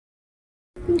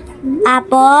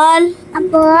Apple.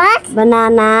 Apple.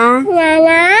 Banana.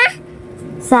 Banana.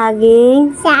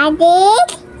 Saging. Saging.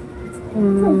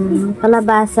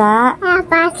 Kalabasa.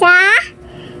 Kalabasa.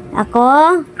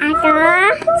 Ako. Ako.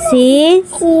 Si.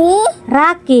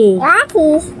 Rocky.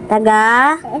 Rocky.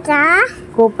 Taga.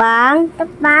 Kupang.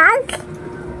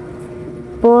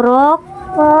 Purok.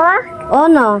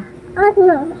 Ono.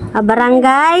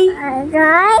 Barangay.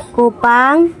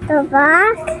 Kupang.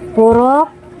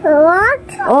 Purok.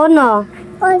 Ono.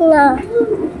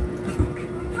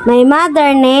 My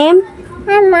mother name.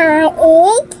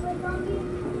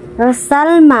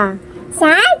 Rosalma.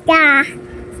 Sarah.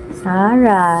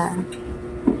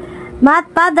 My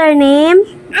father name.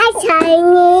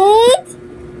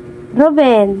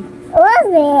 Ruben.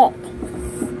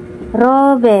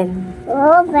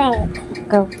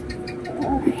 Go.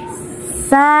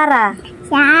 Sarah.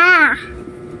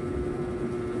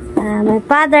 My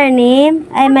father name.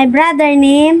 My brother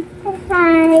name.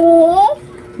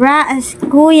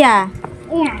 Kuya.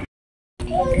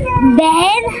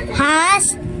 Ben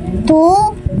has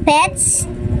 2 pets.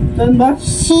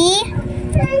 She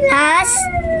has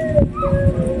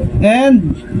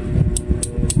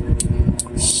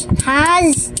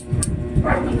has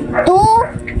 2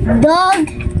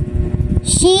 dogs.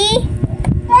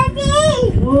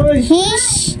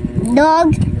 His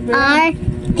dogs are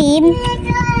Tim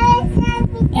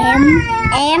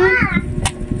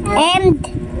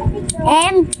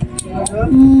and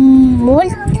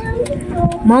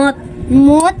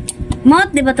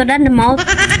Mot, di ba to dan? Mot.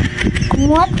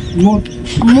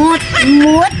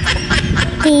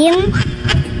 Tim,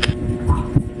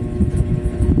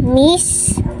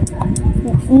 Miss,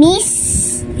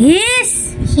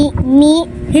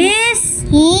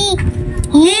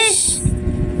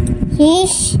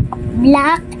 his,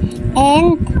 Black,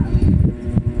 and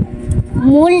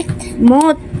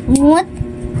Mot,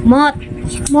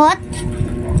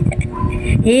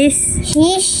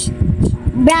 his,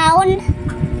 Brown.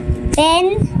 Ben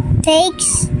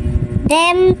takes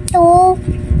them to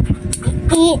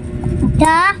the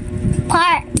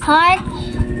park.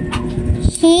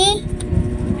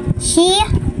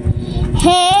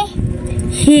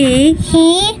 He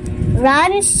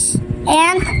runs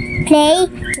and play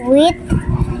with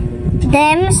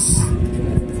them.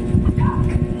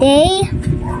 They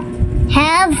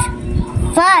have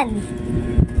fun.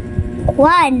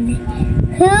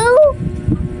 Who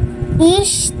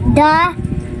is the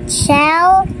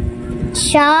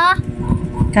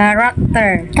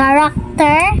character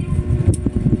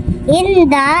in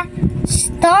the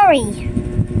story?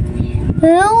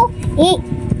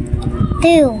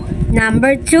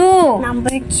 Number 2.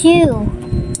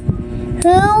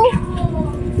 Who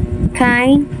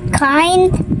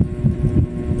Kind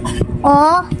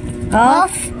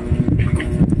of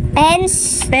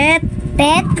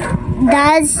pet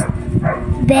does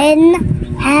Ben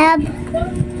have?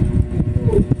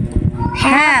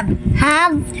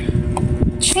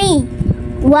 3.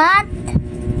 What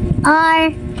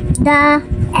are the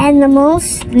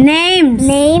animals'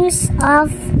 names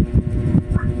of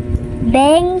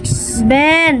Ben's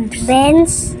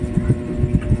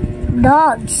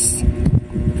dogs?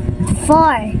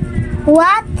 4.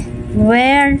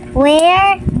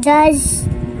 Where does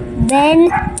Ben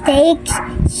take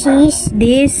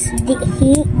these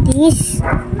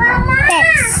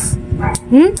pets?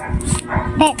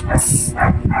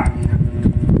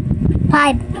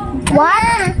 5.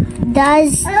 What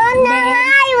does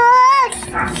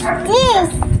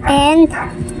Ben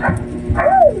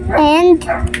and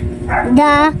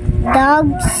the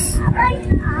dogs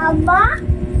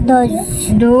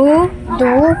do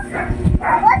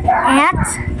at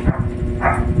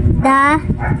the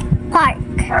park?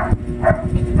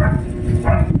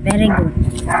 Very good.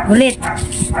 Ulit.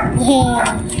 Yeah.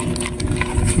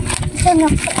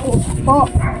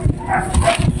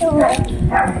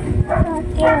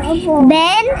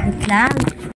 Ben. Wait lang.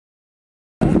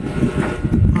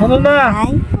 Ano na?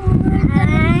 I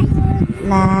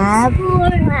Love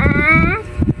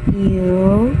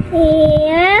you,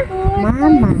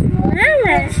 Mama. I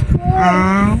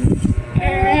love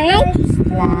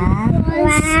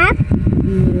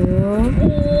you,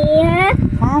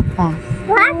 Papa.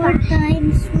 4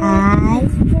 times 4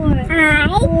 is 4. I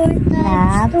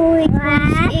love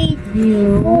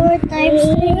you, 4 times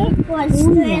 3 equals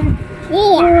 12.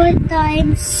 4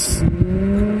 times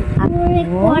 4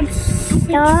 equals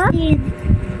 16.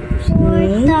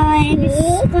 4 times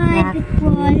 5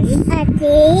 equals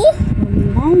 3.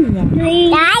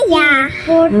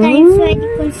 4 times 1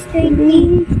 equals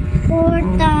 20. 4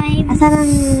 times... Asan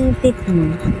ang tip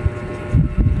mo?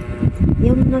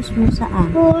 Yung nose mo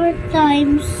saan? 4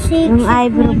 times 6 Yung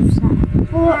eyebrow mo saan?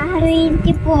 24.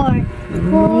 4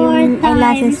 yung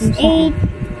eyelashes times mo saan?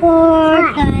 8.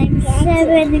 4 times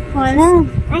 7 equals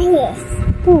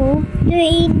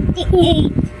 28.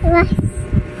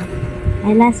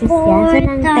 Eyelashes yan. Saan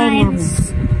ang tenga mo?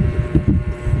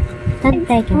 Saan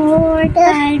tenga? 4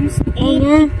 times 8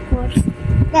 Nga. equals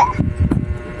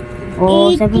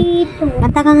Oh, sabi. 82.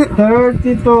 Kanta ka nga.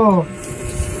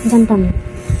 32. Kanta mo.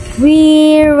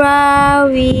 We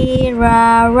rock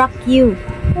you.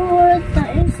 4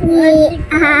 times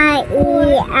I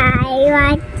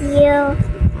want you.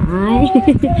 Ay.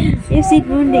 Yung seat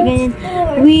mo, hindi ganyan.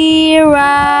 We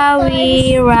rock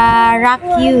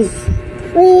you.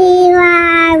 We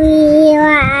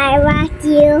want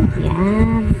you.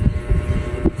 Yan.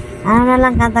 Ano na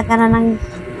lang, kanta ka na lang.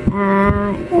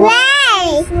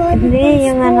 Hindi,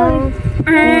 yung ano.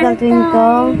 Twinkle,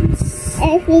 twinkle.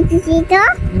 Dito?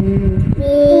 Mm.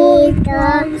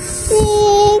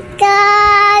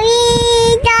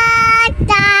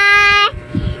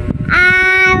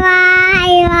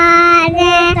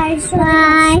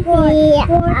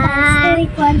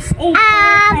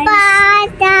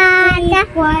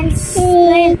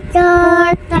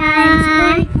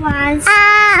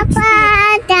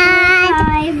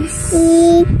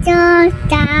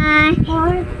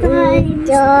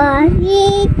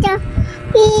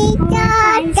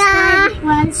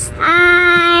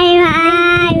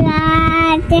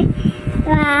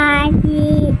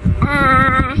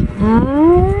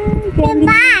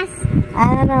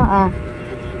 Ano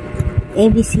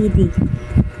ABCD.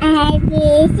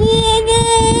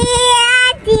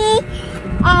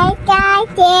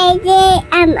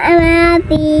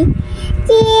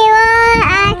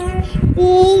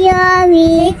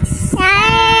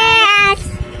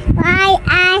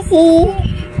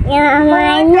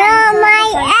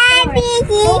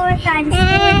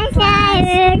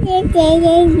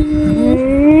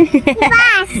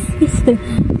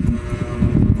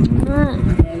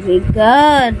 Very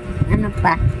good. Ano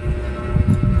pa?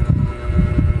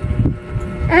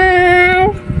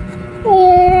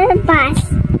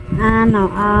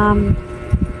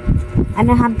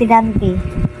 Ano Humpty Dumpty?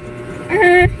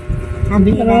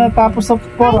 Hindi ka na natapos sa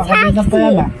poro. Kanina pa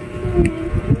yan ah.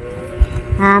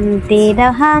 Humpty daw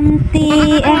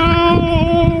Humpty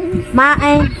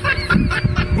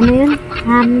ano yun?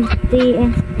 Humpty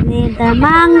with the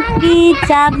monkey,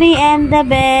 chubby and the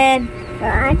bed.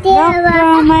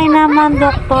 Doctor, may naman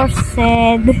doctor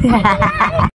said.